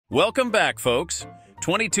Welcome back, folks.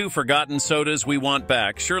 22 forgotten sodas we want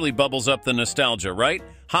back surely bubbles up the nostalgia, right?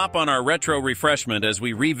 Hop on our retro refreshment as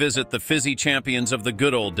we revisit the fizzy champions of the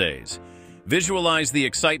good old days. Visualize the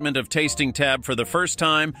excitement of tasting Tab for the first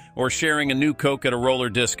time or sharing a new Coke at a roller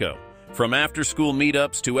disco. From after-school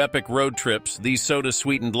meetups to epic road trips, these sodas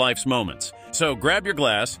sweetened life's moments. So grab your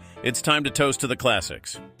glass, it's time to toast to the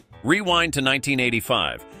classics. Rewind to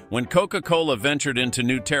 1985, when Coca-Cola ventured into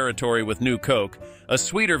new territory with New Coke, a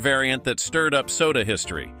sweeter variant that stirred up soda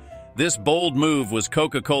history. This bold move was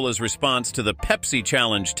Coca-Cola's response to the Pepsi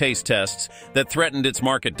Challenge taste tests that threatened its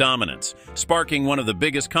market dominance, sparking one of the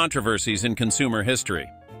biggest controversies in consumer history.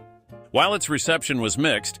 While its reception was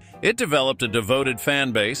mixed, it developed a devoted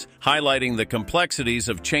fan base, highlighting the complexities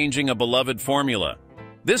of changing a beloved formula.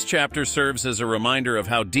 This chapter serves as a reminder of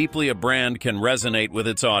how deeply a brand can resonate with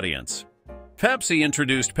its audience. Pepsi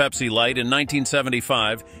introduced Pepsi Light in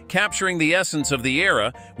 1975, capturing the essence of the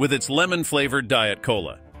era with its lemon-flavored Diet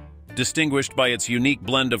Cola. Distinguished by its unique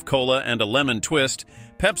blend of cola and a lemon twist,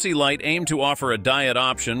 Pepsi Light aimed to offer a diet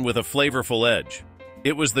option with a flavorful edge.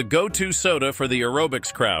 It was the go-to soda for the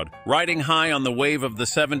aerobics crowd, riding high on the wave of the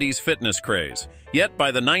 70s fitness craze. Yet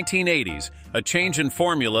by the 1980s, a change in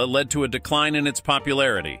formula led to a decline in its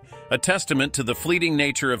popularity, a testament to the fleeting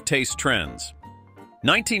nature of taste trends.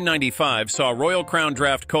 1995 saw Royal Crown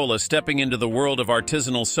Draft Cola stepping into the world of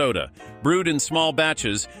artisanal soda, brewed in small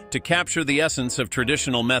batches to capture the essence of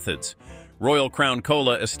traditional methods. Royal Crown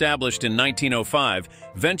Cola, established in 1905,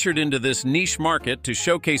 ventured into this niche market to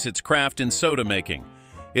showcase its craft in soda making.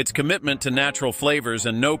 Its commitment to natural flavors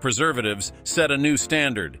and no preservatives set a new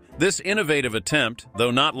standard. This innovative attempt, though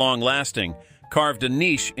not long-lasting, carved a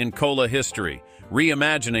niche in cola history,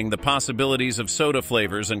 reimagining the possibilities of soda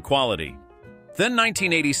flavors and quality. Then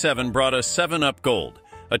 1987 brought us 7-Up Gold,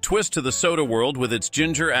 a twist to the soda world with its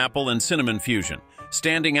ginger, apple, and cinnamon fusion.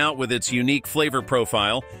 Standing out with its unique flavor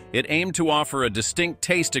profile, it aimed to offer a distinct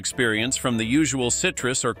taste experience from the usual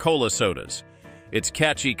citrus or cola sodas. Its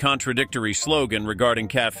catchy, contradictory slogan regarding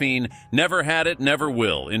caffeine, "Never had it, never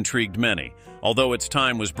will," intrigued many. Although its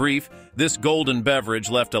time was brief, this golden beverage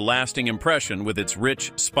left a lasting impression with its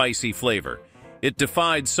rich, spicy flavor. It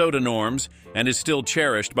defied soda norms and is still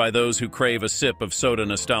cherished by those who crave a sip of soda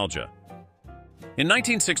nostalgia. In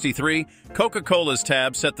 1963, Coca-Cola's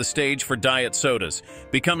Tab set the stage for diet sodas,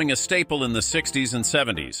 becoming a staple in the 60s and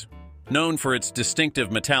 70s. Known for its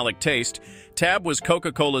distinctive metallic taste, Tab was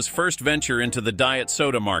Coca-Cola's first venture into the diet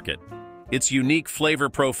soda market. Its unique flavor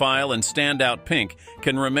profile and standout pink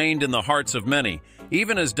can remain in the hearts of many,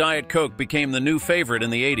 even as Diet Coke became the new favorite in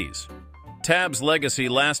the 80s. Tab's legacy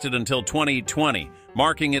lasted until 2020,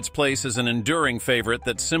 marking its place as an enduring favorite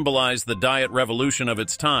that symbolized the diet revolution of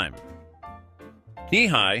its time.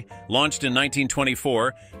 Nehi, launched in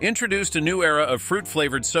 1924, introduced a new era of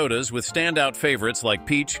fruit-flavored sodas with standout favorites like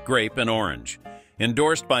peach, grape, and orange.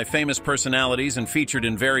 Endorsed by famous personalities and featured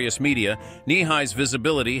in various media, Nehi's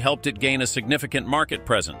visibility helped it gain a significant market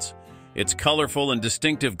presence. Its colorful and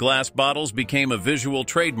distinctive glass bottles became a visual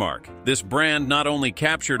trademark. This brand not only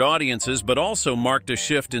captured audiences but also marked a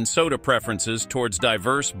shift in soda preferences towards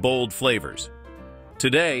diverse, bold flavors.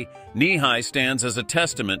 Today, Nehi stands as a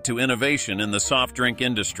testament to innovation in the soft drink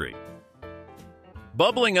industry.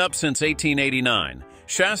 Bubbling up since 1889,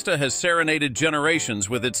 Shasta has serenaded generations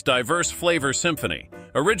with its diverse flavor symphony.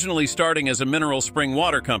 Originally starting as a mineral spring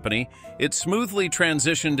water company, it smoothly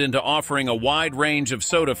transitioned into offering a wide range of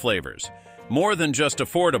soda flavors. More than just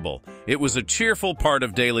affordable, it was a cheerful part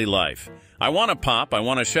of daily life. "I Want a Pop, I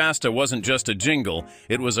Want a Shasta" wasn't just a jingle,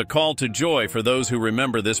 it was a call to joy for those who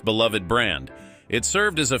remember this beloved brand. It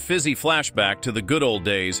served as a fizzy flashback to the good old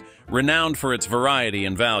days, renowned for its variety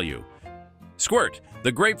and value. Squirt,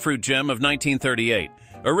 the grapefruit gem of 1938,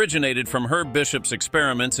 originated from Herb Bishop's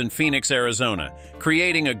experiments in Phoenix, Arizona,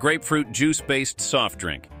 creating a grapefruit juice-based soft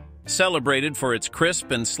drink. Celebrated for its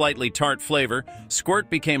crisp and slightly tart flavor, Squirt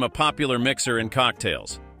became a popular mixer in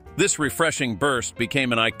cocktails. This refreshing burst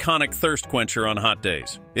became an iconic thirst quencher on hot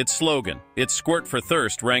days. Its slogan, "It's Squirt for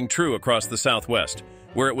Thirst," rang true across the Southwest,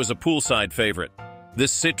 where it was a poolside favorite.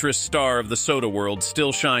 This citrus star of the soda world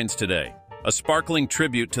still shines today, a sparkling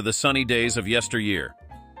tribute to the sunny days of yesteryear.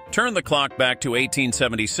 Turn the clock back to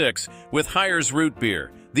 1876 with Hires Root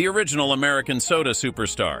Beer, the original American soda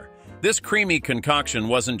superstar. This creamy concoction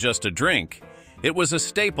wasn't just a drink, it was a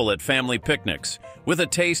staple at family picnics, with a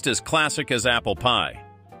taste as classic as apple pie.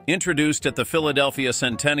 Introduced at the Philadelphia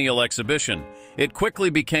Centennial Exhibition, it quickly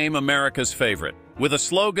became America's favorite, with a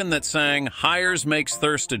slogan that sang, "Hires makes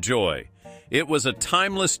thirst a joy." It was a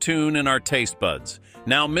timeless tune in our taste buds,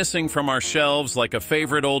 now missing from our shelves like a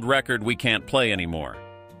favorite old record we can't play anymore.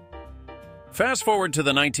 Fast forward to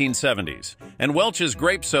the 1970s, and Welch's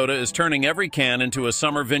grape soda is turning every can into a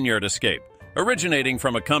summer vineyard escape. Originating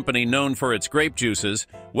from a company known for its grape juices,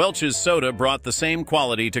 Welch's soda brought the same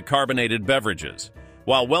quality to carbonated beverages.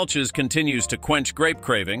 While Welch's continues to quench grape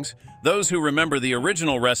cravings, those who remember the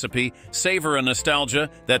original recipe savor a nostalgia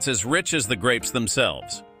that's as rich as the grapes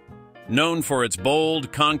themselves. Known for its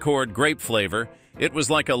bold, Concord grape flavor, it was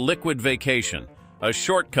like a liquid vacation, a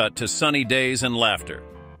shortcut to sunny days and laughter.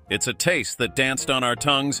 It's a taste that danced on our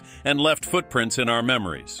tongues and left footprints in our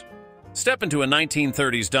memories. Step into a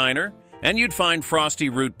 1930s diner, and you'd find Frostie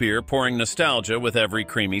root beer pouring nostalgia with every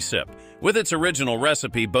creamy sip. With its original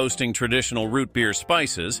recipe boasting traditional root beer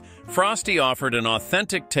spices, Frostie offered an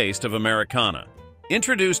authentic taste of Americana.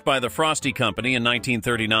 Introduced by the Frostie Company in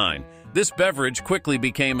 1939, this beverage quickly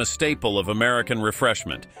became a staple of American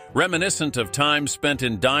refreshment. Reminiscent of time spent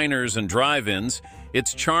in diners and drive-ins,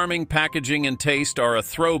 its charming packaging and taste are a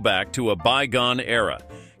throwback to a bygone era,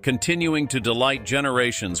 continuing to delight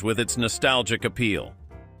generations with its nostalgic appeal.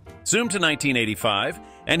 Zoom to 1985,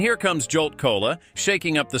 and here comes Jolt Cola,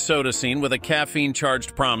 shaking up the soda scene with a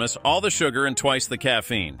caffeine-charged promise, all the sugar and twice the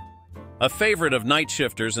caffeine. A favorite of night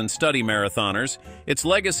shifters and study marathoners, its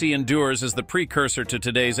legacy endures as the precursor to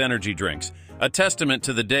today's energy drinks, a testament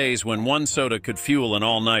to the days when one soda could fuel an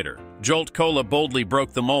all-nighter. Jolt Cola boldly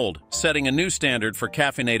broke the mold, setting a new standard for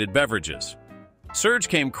caffeinated beverages. Surge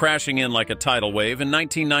came crashing in like a tidal wave in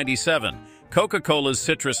 1997, Coca-Cola's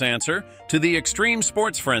citrus answer to the extreme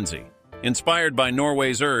sports frenzy. Inspired by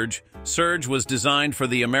Norway's Urge, Surge was designed for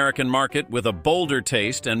the American market with a bolder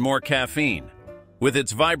taste and more caffeine. With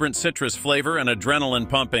its vibrant citrus flavor and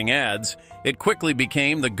adrenaline-pumping ads, it quickly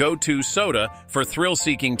became the go-to soda for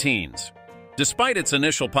thrill-seeking teens. Despite its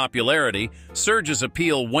initial popularity, Surge's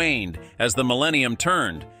appeal waned as the millennium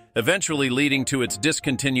turned, eventually leading to its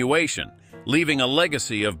discontinuation, leaving a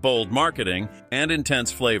legacy of bold marketing and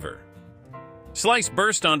intense flavor. Slice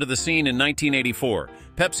burst onto the scene in 1984,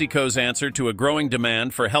 PepsiCo's answer to a growing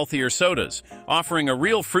demand for healthier sodas. Offering a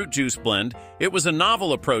real fruit juice blend, it was a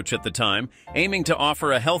novel approach at the time, aiming to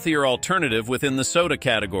offer a healthier alternative within the soda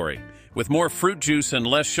category. With more fruit juice and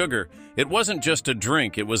less sugar, it wasn't just a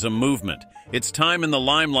drink, it was a movement. Its time in the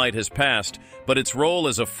limelight has passed, but its role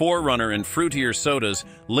as a forerunner in fruitier sodas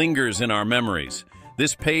lingers in our memories.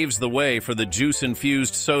 This paves the way for the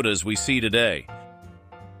juice-infused sodas we see today.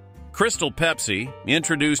 Crystal Pepsi,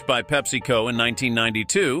 introduced by PepsiCo in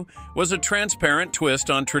 1992, was a transparent twist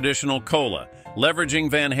on traditional cola, leveraging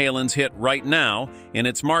Van Halen's hit Right Now in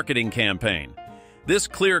its marketing campaign. This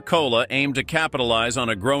clear cola aimed to capitalize on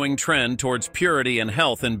a growing trend towards purity and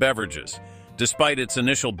health in beverages. Despite its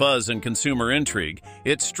initial buzz and consumer intrigue,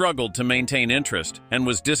 it struggled to maintain interest and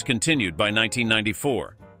was discontinued by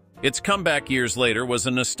 1994. Its comeback years later was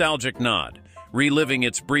a nostalgic nod, reliving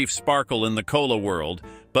its brief sparkle in the cola world,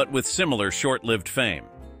 but with similar short-lived fame.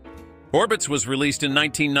 Orbitz was released in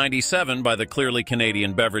 1997 by the clearly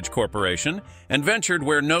Canadian Beverage Corporation and ventured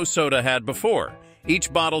where no soda had before.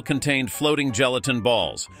 Each bottle contained floating gelatin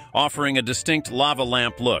balls, offering a distinct lava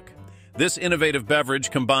lamp look. This innovative beverage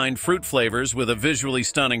combined fruit flavors with a visually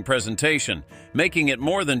stunning presentation, making it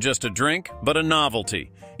more than just a drink, but a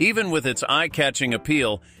novelty. Even with its eye-catching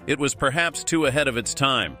appeal, it was perhaps too ahead of its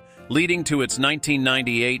time, leading to its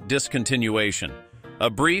 1998 discontinuation. A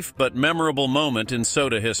brief but memorable moment in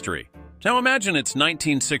soda history. Now imagine it's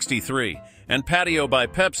 1963, and Patio by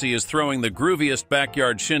Pepsi is throwing the grooviest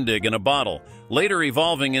backyard shindig in a bottle, later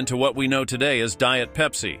evolving into what we know today as Diet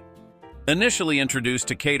Pepsi. Initially introduced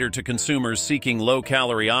to cater to consumers seeking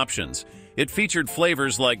low-calorie options, it featured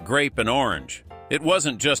flavors like grape and orange. It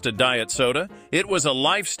wasn't just a diet soda, it was a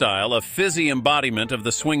lifestyle, a fizzy embodiment of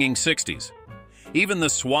the swinging 60s. Even the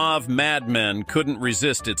suave madmen couldn't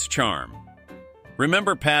resist its charm.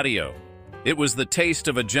 Remember Patio? It was the taste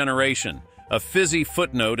of a generation, a fizzy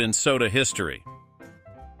footnote in soda history.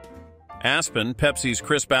 Aspen, Pepsi's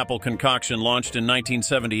crisp apple concoction launched in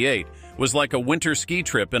 1978, was like a winter ski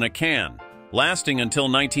trip in a can. Lasting until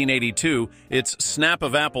 1982, its Snap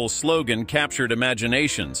of Apples slogan captured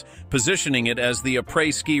imaginations, positioning it as the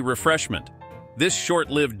après-ski refreshment. This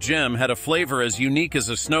short-lived gem had a flavor as unique as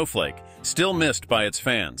a snowflake, still missed by its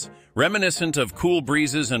fans. Reminiscent of cool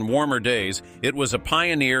breezes and warmer days, it was a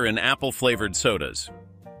pioneer in apple-flavored sodas.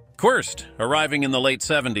 Quirst, arriving in the late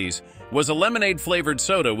 70s, was a lemonade-flavored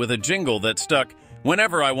soda with a jingle that stuck,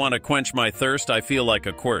 "Whenever I want to quench my thirst, I feel like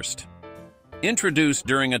a Quirst." Introduced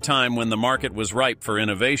during a time when the market was ripe for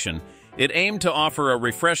innovation, it aimed to offer a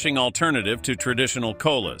refreshing alternative to traditional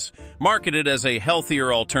colas. Marketed as a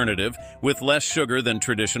healthier alternative with less sugar than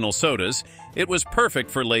traditional sodas, it was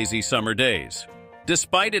perfect for lazy summer days.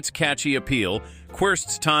 Despite its catchy appeal,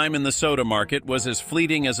 Quirst's time in the soda market was as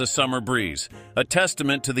fleeting as a summer breeze, a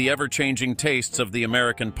testament to the ever-changing tastes of the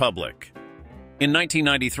American public. In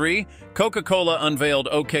 1993, Coca-Cola unveiled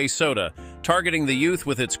OK Soda, targeting the youth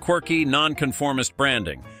with its quirky, nonconformist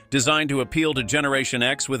branding. Designed to appeal to Generation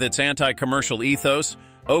X with its anti-commercial ethos,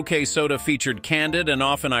 OK Soda featured candid and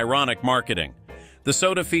often ironic marketing. The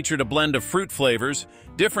soda featured a blend of fruit flavors,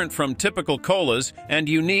 different from typical colas, and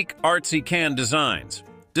unique, artsy can designs.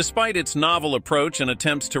 Despite its novel approach and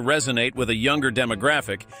attempts to resonate with a younger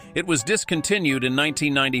demographic, it was discontinued in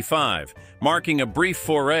 1995, marking a brief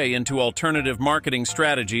foray into alternative marketing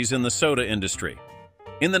strategies in the soda industry.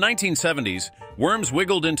 In the 1970s, Worms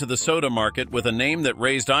wiggled into the soda market with a name that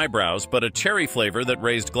raised eyebrows but a cherry flavor that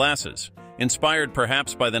raised glasses. Inspired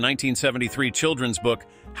perhaps by the 1973 children's book,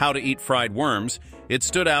 How to Eat Fried Worms, it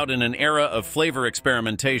stood out in an era of flavor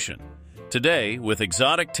experimentation. Today, with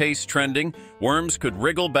exotic tastes trending, Worms could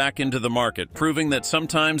wriggle back into the market, proving that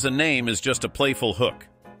sometimes a name is just a playful hook.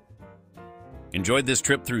 Enjoyed this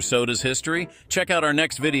trip through soda's history? Check out our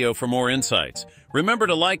next video for more insights. Remember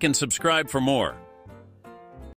to like and subscribe for more.